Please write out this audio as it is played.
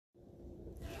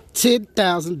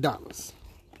$10,000.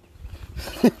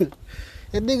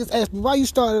 And niggas ask me, why you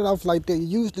started off like that?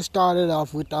 You usually started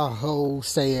off with a whole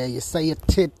saying. You say it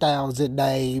 10,000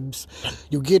 names.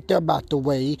 You get them out the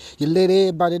way. You let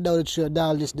everybody know that you're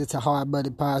now listening to Hard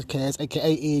Money Podcast,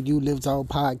 a.k.a. NU Lives On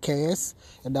Podcast.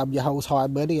 And I'm your host,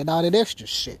 Hard Money, and all that extra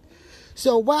shit.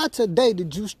 So why today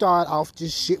did you start off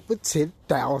this shit with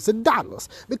 $10,000?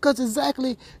 Because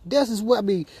exactly, this is what I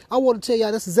mean. I want to tell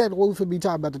y'all, that's exactly what we're going to be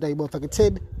talking about today,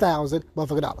 motherfucking $10,000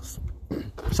 motherfucking dollars.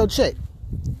 So check.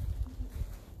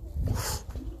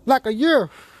 Like a year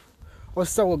or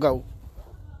so ago,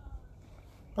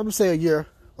 let me say a year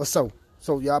or so.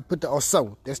 So y'all put the or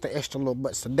so. That's the extra little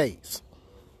months of days.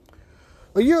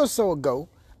 A year or so ago,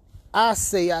 I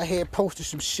say I had posted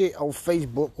some shit on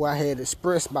Facebook where I had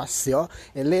expressed myself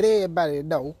and let everybody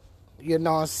know, you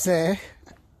know what I'm saying,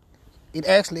 it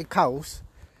actually costs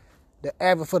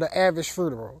for the average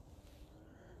funeral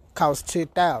costs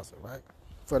 $10,000, right?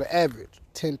 For the average,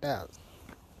 $10,000.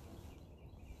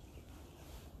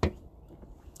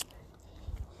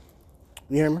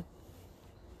 You hear me?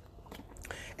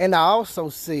 And I also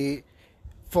said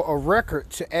for a record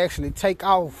to actually take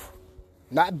off,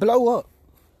 not blow up.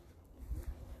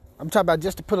 I'm talking about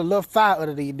just to put a little fire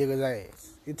under these niggas'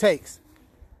 ass. It takes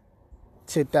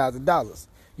 $10,000.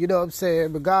 You know what I'm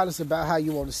saying? Regardless about how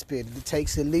you want to spend it, it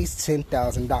takes at least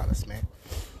 $10,000, man.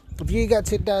 If you ain't got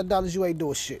 $10,000, you ain't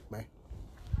doing shit, man.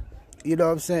 You know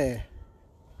what I'm saying?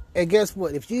 And guess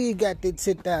what? If you ain't got that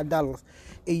 $10,000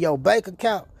 in your bank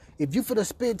account, if you finna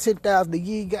spend $10,000 and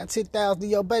you ain't got $10,000 in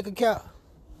your bank account,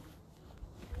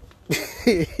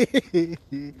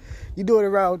 you doing the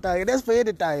wrong thing. And that's for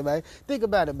anything, man. Think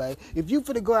about it, man. If you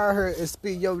finna go out here and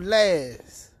spend your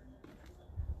last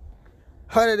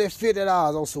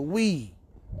 $150 on some weed,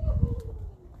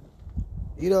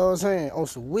 you know what I'm saying? On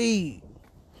some weed.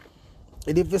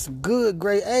 And if it's some good,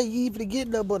 great, hey, you ain't finna get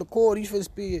nothing but a quarter. You finna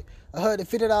spend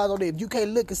 $150 on it. If you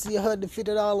can't look and see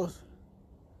 $150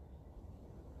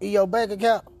 in your bank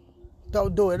account,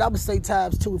 don't do it. I'm gonna say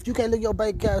times two. If you can't look at your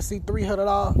bank account and see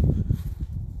 $300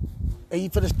 and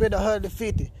you finna spend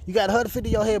 $150, you got $150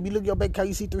 in your head, but you look at your bank account,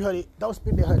 you see $300, don't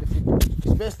spend that $150,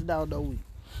 especially down no week.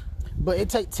 But it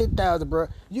take $10,000, bro.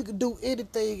 You can do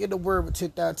anything in the world with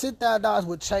 $10,000. $10,000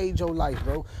 would change your life,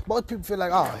 bro. Most people feel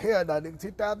like, oh, hell no, nigga,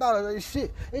 $10,000 ain't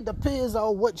shit. It depends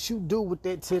on what you do with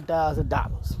that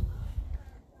 $10,000.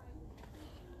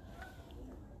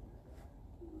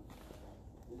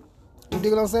 You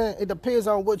dig what I'm saying? It depends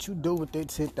on what you do with that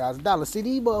 $10,000. See,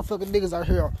 these motherfucking niggas out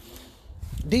here,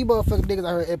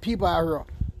 and people out here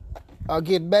are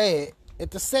getting mad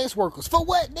at the sex workers. For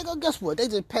what? Nigga, guess what? They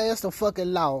just passed a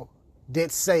fucking law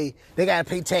that say they gotta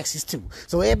pay taxes too.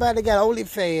 So everybody got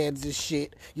OnlyFans and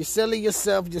shit. You're selling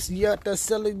yourself, you're out there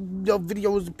selling your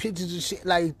videos and pictures and shit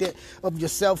like that of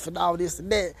yourself and all this and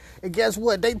that. And guess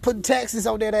what? They putting taxes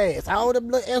on that ass. All them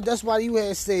little ass. That's why you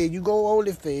had said you go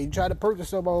OnlyFans, you try to purchase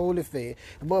something on OnlyFans.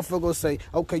 The motherfucker gonna say,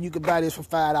 okay, you can buy this for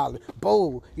 $5.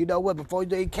 Boom. You know what? Before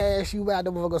they cash you out,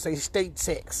 the motherfucker gonna say state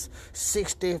tax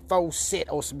 64 cents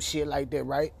or some shit like that,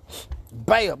 right?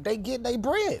 Bam, they get their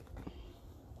bread.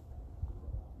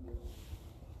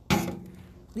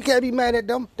 You can't be mad at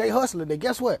them. They hustling. And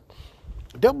guess what?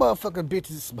 Them motherfucking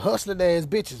bitches is some hustling ass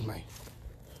bitches, man.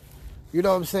 You know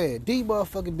what I'm saying? These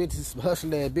motherfucking bitches is some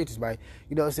hustling ass bitches, man.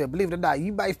 You know what I'm saying? Believe it or not,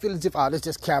 you might feel as if, oh, that's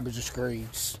just cameras and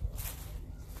screens.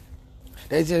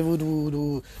 They just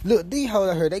look, these hoes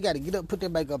out here, they gotta get up, put their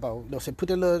makeup on. You know what I'm saying? Put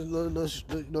their little you know what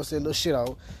I'm saying, little shit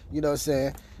on. You know what I'm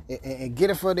saying? And get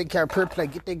in front of their camera, play,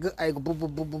 get their good angle, boom,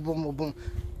 boom, boom, boom, boom, boom, boom.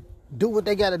 Do what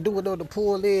they gotta do in order to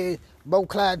pull in more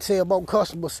clientele, more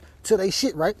customers to their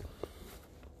shit, right?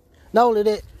 Not only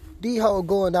that, these hoes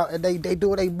going out and they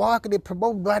doing they marketing,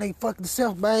 promoting by their fucking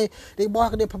self, man. They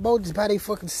marketing, promoting by their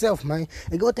fucking self, man.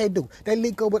 And what they do? They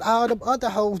link up with all them other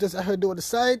hoes that's out here doing the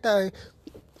same thing.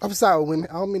 I'm sorry, women.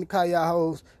 I don't mean to call y'all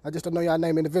hoes. I just don't know y'all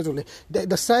name individually.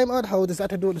 The same other hoes that's out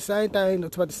there doing the same thing.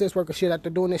 That's about the sex worker shit out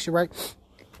there doing this shit, right?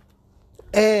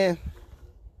 And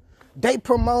they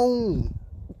promote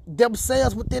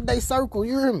themselves within their circle,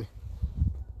 you hear me?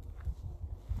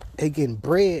 They getting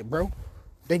bread, bro.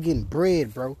 They getting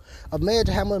bread, bro.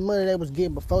 Imagine how much money they was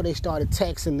getting before they started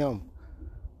taxing them.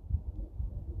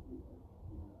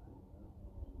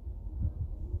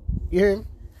 You hear me?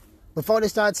 Before they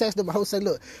started taxing them, the host say,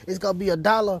 look, it's gonna be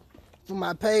 $1 for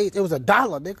my page. It was $1,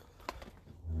 nigga.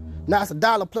 Now it's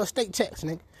 $1 plus state tax,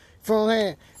 nigga. From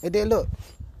hand. And then look,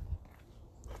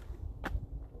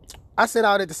 I said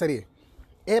all that to say this.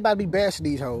 Everybody be bashing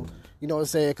these hoes. You know what I'm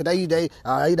saying? Because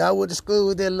I went to school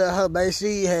with that little her, man.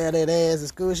 She had that ass in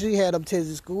school. She had them tits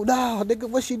in school. No, nigga,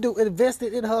 what she do?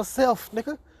 Invested in herself,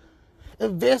 nigga.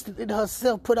 Invested in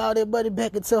herself, put all that money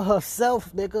back into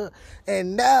herself, nigga.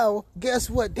 And now, guess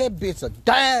what? That bitch a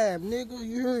dime, nigga.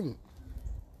 You hear me?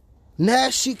 Now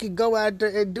she can go out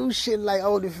there and do shit like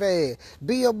OnlyFans.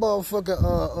 Be a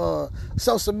motherfucking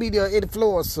social media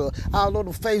influencer. All on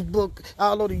the Facebook,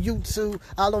 all on the YouTube,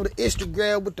 all on the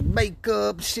Instagram with the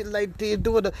makeup, shit like this.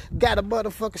 Got a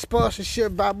motherfucking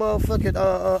sponsorship by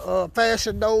motherfucking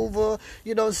Fashion Nova.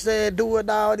 You know what I'm saying? Doing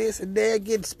all this and then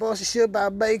getting sponsorship by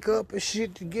makeup and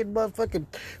shit to get motherfucking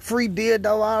free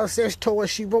dildo, all the sex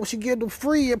toys she wrote. She get them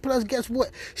free, and plus guess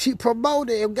what? She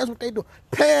promoted, and guess what they do?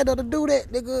 Paying her to do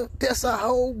that, nigga. That's a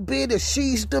whole business.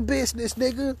 She's the business,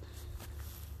 nigga.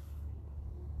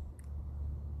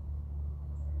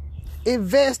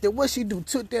 Invested. What she do?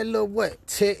 Took that little what?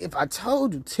 If I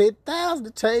told you 10,000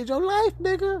 to change your life,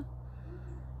 nigga.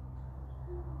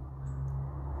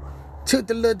 Took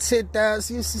the little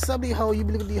 10,000. You see some of these hoes, you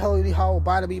look at these hoes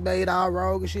body be made all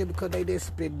wrong and shit because they didn't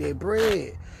spend their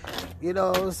bread. You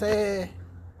know what I'm saying?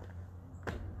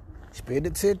 Spend the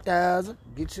 10,000,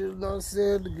 get you, you know what I'm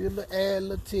saying, the good little ass,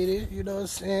 little titty, you know what I'm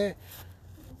saying?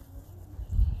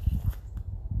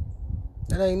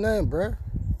 That ain't nothing, bruh.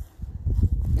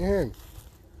 You hear me?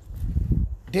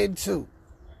 Then too,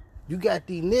 you got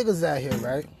these niggas out here,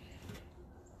 right?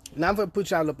 Now I'm gonna put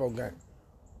y'all up on game.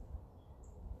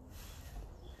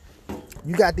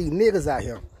 You got these niggas out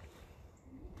here.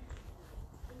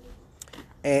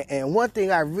 And one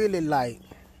thing I really like,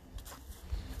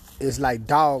 it's like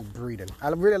dog breeding. I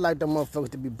really like them motherfuckers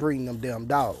to be breeding them damn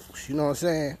dogs. You know what I'm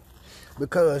saying?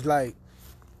 Because, like,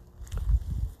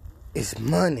 it's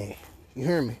money. You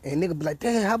hear me? And nigga be like,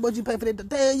 damn, how much you pay for that?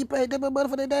 Damn, you paid that much money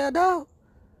for that damn dog?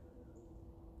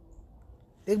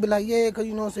 They be like, yeah, because,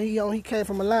 you know what I'm saying, he came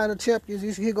from a line of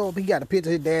champions. He got a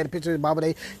picture of his dad, a picture of his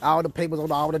mama, all the papers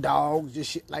on all the dogs, just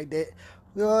shit like that.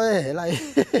 You know what I'm saying?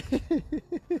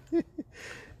 Like...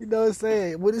 You know what I'm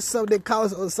saying? When it's something that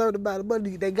costs a certain amount of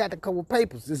money, they got to come with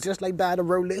papers. It's just like buying a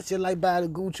Rolex, just like buying a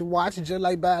Gucci watch, just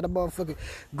like buying a motherfucking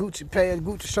Gucci pants,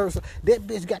 Gucci shirts. That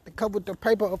bitch got to come with the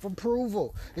paper of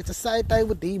approval. It's the same thing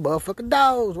with these motherfucking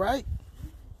dogs, right?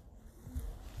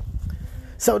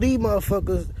 So these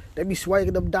motherfuckers, they be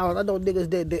swinging them down. I know niggas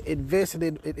that invested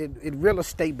in real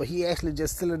estate, but he actually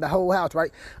just selling the whole house,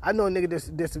 right? I know a nigga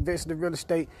that's invested in real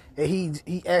estate, and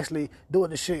he actually doing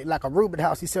the shit like a rooming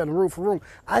house. He selling room for room.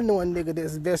 I know a nigga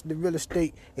that's invested in real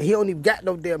estate, and he don't even got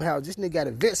no damn house. This nigga got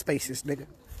event spaces, nigga.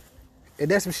 And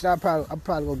that's some shit I'm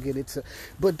probably gonna get into.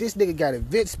 But this nigga got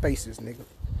event spaces, nigga.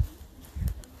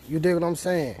 You dig what I'm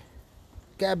saying?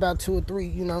 Got about 2 or 3,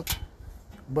 you know,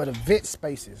 but event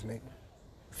spaces, nigga.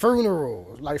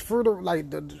 Funerals, right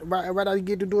after you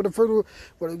get to do the funeral,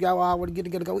 where y'all all want to get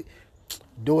together, go,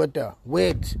 do it there.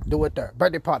 Weddings, do it there.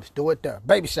 Birthday parties, do it there.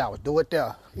 Baby showers, do it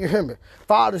there. You hear me?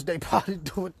 Father's Day parties,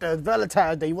 do it there.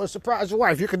 Valentine's Day, you want to surprise your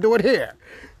wife, you can do it here.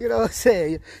 You know what I'm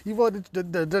saying? You want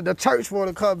the church want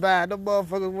to come by, the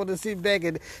motherfuckers want to sit back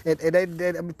and they I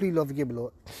mean, please Lord forgive me,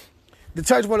 Lord. The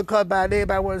church want to come by and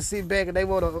everybody want to sit back and they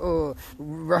want to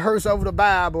rehearse over the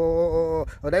Bible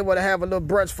or they want to have a little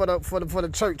brunch for the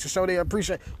church to show they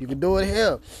appreciate. You can do it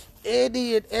here.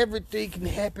 Any and everything can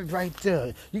happen right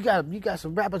there. You got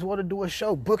some rappers want to do a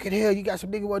show, book it here. You got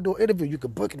some niggas want to do an interview, you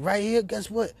can book it right here.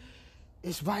 Guess what?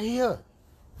 It's right here.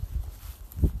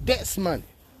 That's money.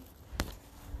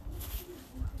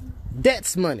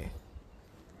 That's money.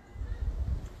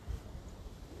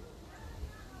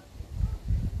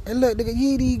 And look, nigga,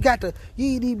 you ain't even got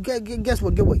guess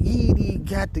what? You ain't even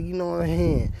got the, you know what I'm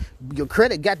saying? Your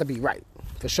credit got to be right.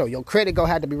 For sure. Your credit gonna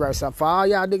have to be right. So for all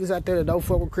y'all niggas out there that don't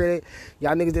fuck with credit,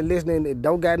 y'all niggas that listening that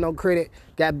don't got no credit,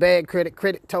 got bad credit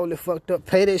totally fucked up,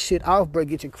 pay that shit off, bro.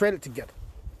 Get your credit together.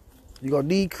 You gonna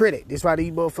need credit. That's why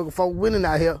these motherfucking folk winning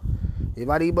out here. That's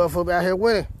why these motherfuckers out here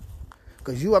winning.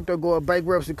 Cause you up there going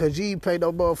bankruptcy because you ain't pay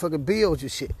no motherfucking bills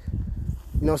and shit.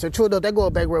 You know what I'm saying? True enough, they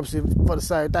going bankruptcy for the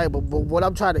same thing, but what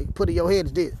I'm trying to put in your head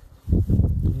is this.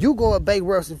 You going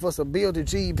bankruptcy for some bills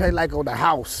that you pay like on the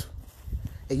house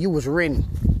and you was renting.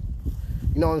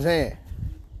 You know what I'm saying?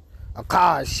 A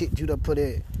car and shit you done put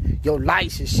in. Your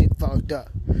lights and shit fucked up.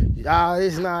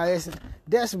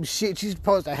 That's some shit you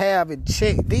supposed to have in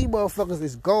check. These motherfuckers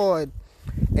is going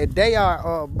and they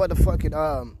are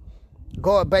motherfucking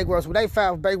going bankruptcy. When they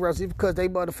filed bankruptcy because they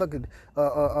motherfucking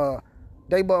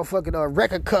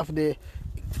record company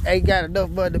ain't got enough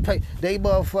money to pay. They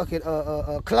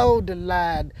motherfucking clothing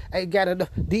line ain't got enough.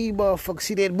 These motherfuckers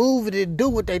see that movie didn't do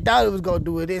what they thought it was gonna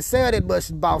do. It didn't sell that much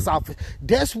in box office.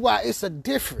 That's why it's a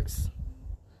difference.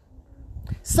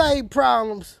 Same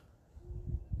problems,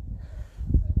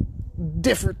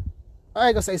 different. I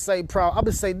ain't gonna say same problem. I'm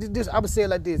gonna say this. I'm gonna say it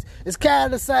like this. It's kind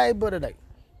of the same, but it ain't.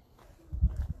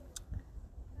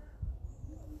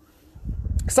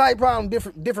 Same problem,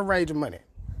 different range of money.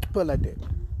 Put it like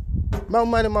that. More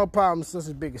money, more problems, just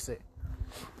as big as it.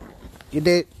 You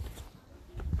did?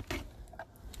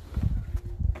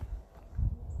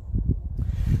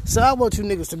 So I want you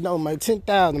niggas to know, man,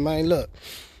 10,000, man, look.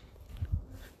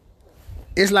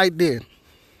 It's like this.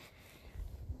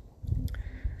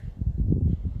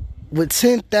 With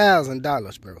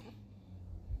 $10,000, bro.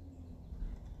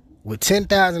 With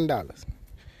 $10,000,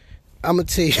 I'm going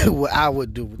to tell you what I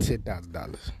would do with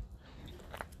 $10,000.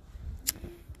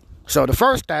 So the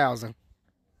first 1,000,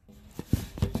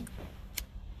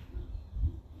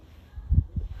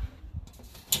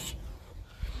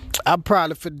 I'm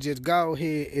probably finna just go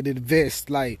ahead and invest,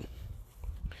 like,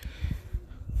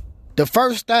 the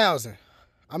first 1,000,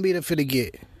 I'm either finna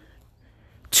get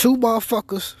 2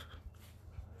 motherfuckers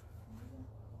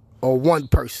or 1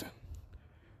 person.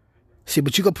 See,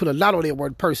 but you gonna put a lot on that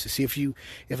 1 person. See, if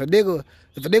a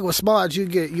nigga was smart, you'll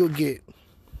get.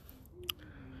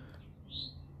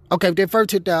 Okay, if that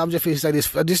first 10,000, I'm just finna say this.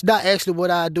 This not actually what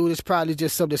I do. This probably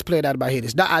just something that's playing out of my head.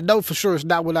 It's not. I know for sure it's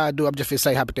not what I do. I'm just finna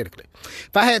say hypothetically.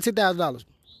 If I had $10,000,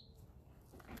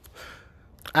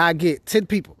 I get 10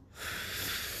 people.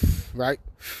 Right?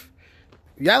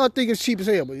 Y'all don't think it's cheap as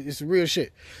hell, but it's real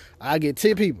shit. I get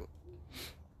 10 people.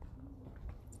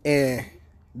 And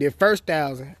the first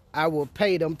 1,000, I will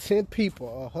pay them 10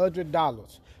 people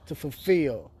 $100 to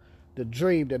fulfill the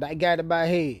dream that I got in my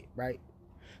head, right?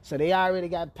 So they already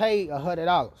got paid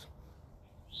 $100.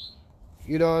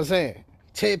 You know what I'm saying?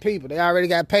 10 people, they already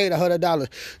got paid $100.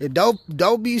 And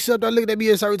don't be something looking at me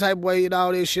a certain type of way and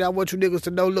all this shit. I want you niggas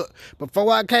to know, look,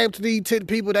 before I came to these 10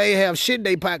 people, they have shit in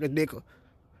their pockets, nigga.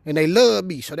 And they love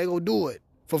me, so they gonna do it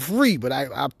for free, but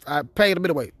I paid them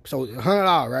anyway. So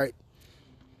 $100, right?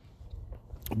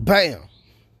 Bam.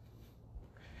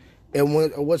 And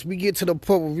once we get to the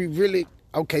point where we really,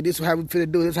 okay, this is how we finna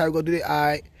do this, how we gonna do it, all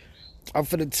right, I'm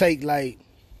finna take like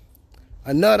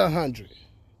another 100.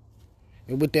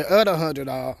 And with that other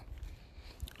 $100,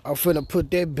 I'm finna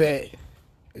put that back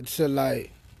into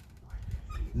like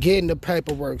getting the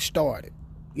paperwork started.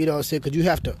 You know what I'm saying? Because you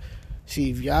have to,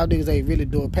 see, if y'all niggas ain't really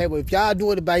doing paperwork, if y'all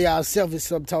doing it by yourself, it's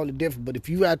something totally different. But if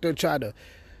you out there trying to,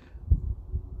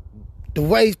 the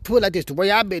way, put it like this, the way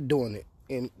I've been doing it,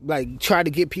 and like trying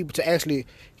to get people to actually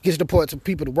get to the point of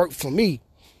people to work for me,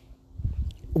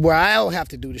 where I don't have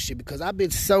to do this shit, because I've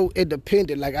been so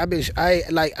independent. Like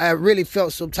I really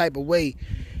felt some type of way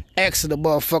asking the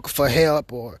motherfucker for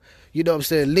help, or you know what I'm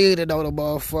saying, leaning on the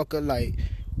motherfucker. Like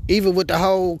even with the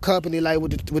whole company, like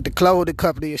with the clothing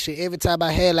company and shit. Every time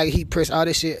I had like heat press, all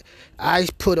this shit, I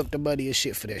put up the money and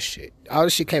shit for that shit. All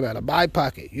this shit came out of my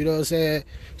pocket. You know what I'm saying?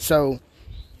 So.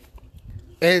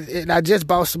 And I just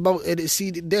bought some more. And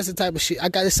see, that's the type of shit.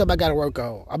 It's something I got to work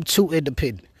on. I'm too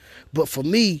independent. But for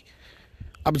me,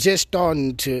 I'm just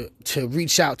starting to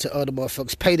reach out to other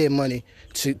motherfuckers, pay their money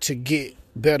to get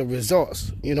better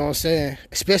results. You know what I'm saying?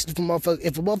 Especially for motherfuckers.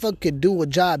 If a motherfucker can do a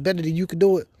job better than you can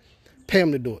do it, pay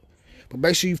him to do it. But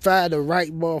make sure you find the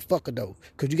right motherfucker, though.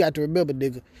 Because you got to remember,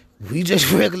 nigga, we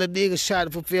just regular niggas trying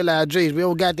to fulfill our dreams. We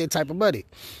don't got that type of money.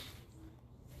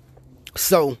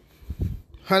 So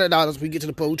 $100, we get to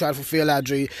the point, we try to fulfill our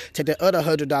dream, take that other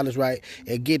 $100, right,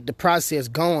 and get the process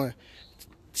going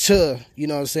to, you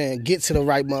know what I'm saying, get to the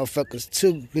right motherfuckers to,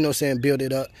 you know what I'm saying, build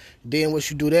it up. Then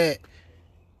once you do that,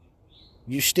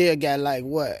 you still got like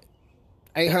what,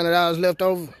 $800 left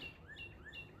over?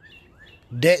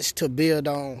 That's to build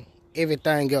on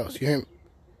everything else, you hear me?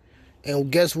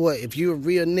 And guess what? If you're a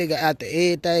real nigga after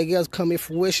everything else come in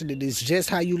fruition and it's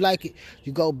just how you like it,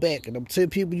 you go back. And them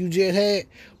 10 people you just had,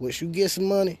 once you get some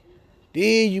money,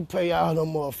 then you pay all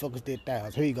them motherfuckers that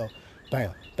 $1,000. Here you go.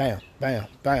 Bam, bam, bam,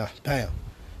 bam, bam.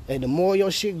 And the more your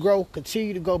shit grow,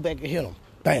 continue to go back and hit them.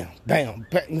 Bam, bam,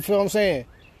 bam. You feel what I'm saying?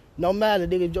 No matter,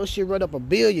 nigga, if your shit run up $1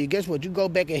 billion, guess what? You go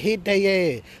back and hit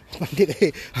their ass.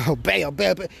 Nigga, oh, bam,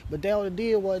 bam, bam. But they only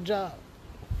did one job.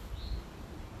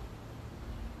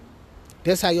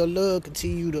 That's how your love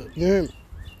continue to, you hear me?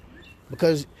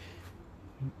 Because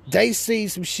they see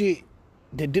some shit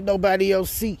that didn't nobody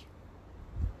else see.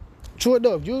 True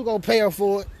enough, you was gonna pay her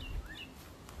for it,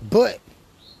 but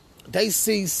they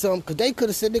see some, because they could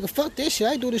have said, nigga, fuck this shit.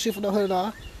 I ain't doing this shit for no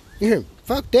 $100. You hear me?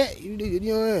 Fuck that. You know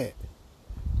what I mean?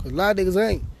 Because a lot of niggas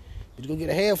ain't. But you gonna get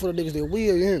a handful of niggas that will,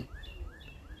 you hear me?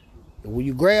 And when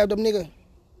you grab them, nigga,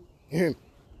 you hear me?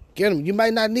 Get them. You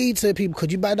might not need 10 people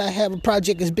because you might not have a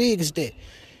project as big as that.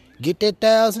 Get that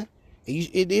 1,000,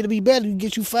 and it'll be better. You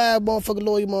get you 5 motherfucking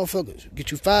loyal motherfuckers.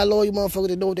 Get you 5 loyal motherfuckers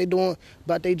that know what they doing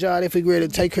about their job. They figure ready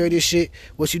to take care of this shit.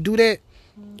 Once you do that,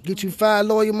 get you 5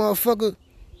 loyal motherfuckers.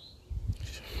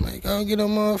 Like, I don't get no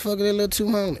motherfucker that little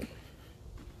 200.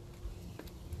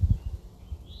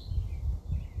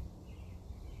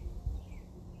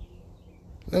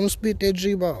 Don't spit that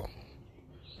G-ball.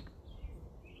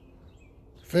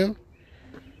 Feel me?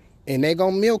 And they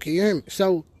gonna milk it, you hear me?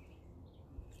 So,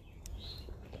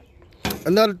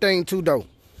 another thing too, though.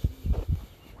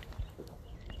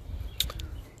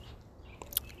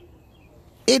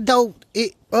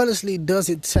 It honestly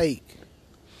doesn't take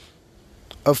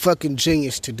a fucking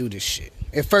genius to do this shit.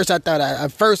 At first,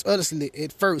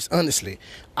 honestly,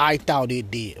 I thought it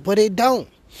did. But it don't.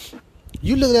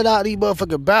 You look at all these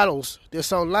motherfucking battles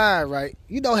that's online, right?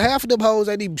 You know, half of them hoes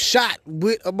ain't even shot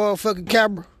with a motherfucking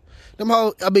camera. Them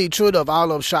hoes, I mean, true enough, all of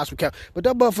them shots with camera. But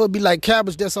them motherfuckers be like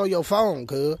cameras that's on your phone,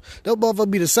 cuz. Them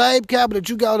motherfuckers be the same camera that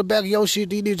you got on the back of your shit.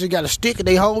 These niggas got a stick and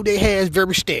they hold their hands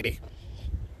very steady.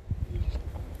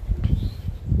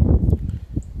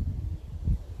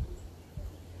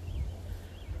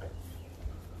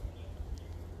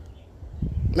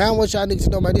 Now I want y'all niggas to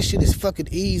know, man, this shit is fucking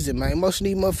easy, man. Most of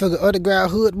these motherfucking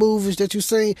underground hood movies that you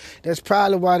seen, that's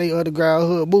probably why they underground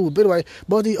hood movies. But anyway,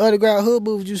 most of these underground hood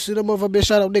movies you see, them motherfuckers been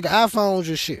shot up nigga iPhones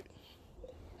and shit.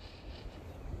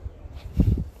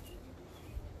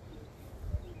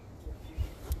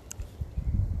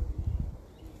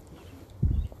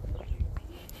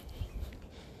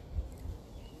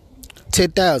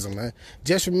 $10,000, man.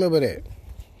 Just remember that.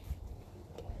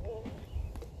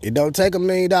 It don't take $1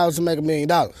 million to make $1 million.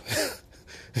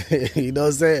 You know what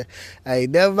I'm saying? I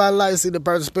ain't never in my life seen the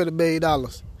person spend $1 million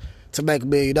to make $1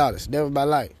 million. Never in my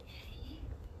life.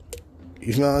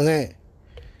 You know what I'm saying?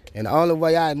 And the only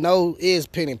way I know is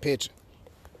penny pitching.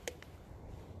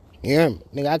 You hear me?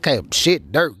 Nigga, I came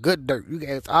shit, dirt, good dirt. You can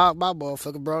ask all my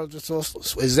motherfucking brothers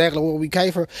just exactly where we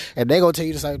came from, and they gonna tell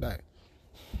you the same thing.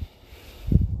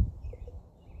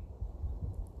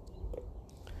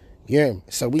 You hear me?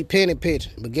 So we penny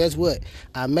pitching. But guess what?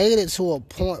 I made it to a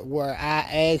point where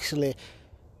I actually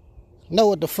know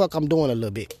what the fuck I'm doing a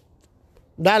little bit.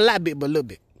 Not a lot bit, but a little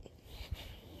bit.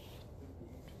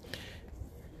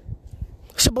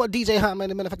 It's your boy DJ Hot, man.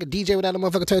 The motherfucking DJ without a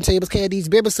motherfucking turntables. KD's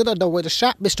babysitter. Don't wear the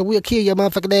shot. Mr. Will kill your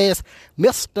motherfucking ass.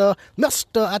 Mister,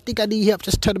 I think I need help.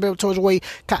 Just turn the barrel towards your way.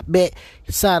 Cop back.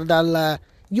 Side of the line.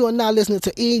 You are now listening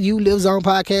to NU Live Zone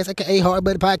Podcast, aka Hard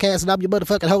Buddy Podcast, and I'm your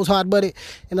motherfucking host, Hard Buddy,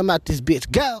 and I'm out this bitch.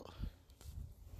 Go!